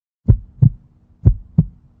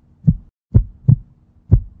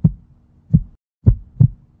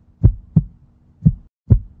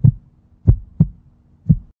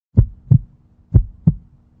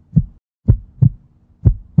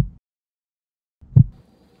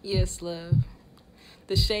Yes, love.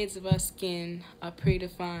 The shades of our skin are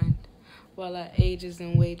predefined, while our ages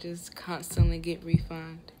and wages constantly get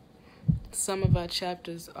refined. Some of our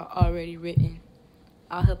chapters are already written.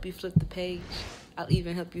 I'll help you flip the page. I'll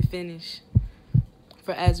even help you finish.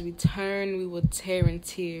 For as we turn, we will tear and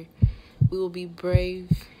tear. We will be brave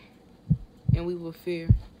and we will fear.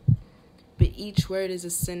 But each word is a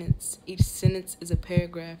sentence. Each sentence is a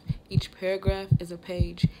paragraph. Each paragraph is a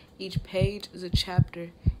page. Each page is a chapter.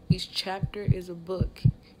 Each chapter is a book.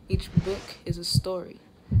 Each book is a story.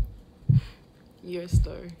 Your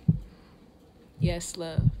story. Yes,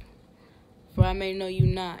 love. For I may know you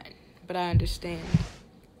not, but I understand.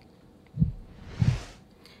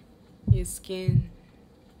 Your skin,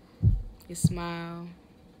 your smile,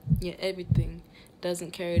 your everything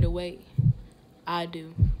doesn't carry the weight. I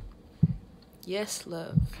do. Yes,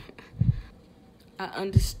 love. I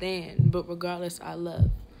understand, but regardless, I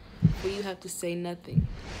love. For you have to say nothing.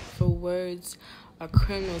 For words are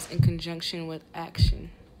criminals in conjunction with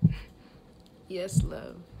action. Yes,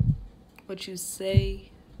 love. What you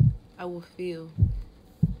say, I will feel.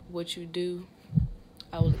 What you do,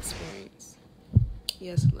 I will experience.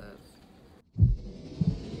 Yes, love.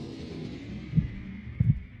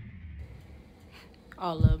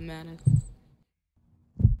 All love matters.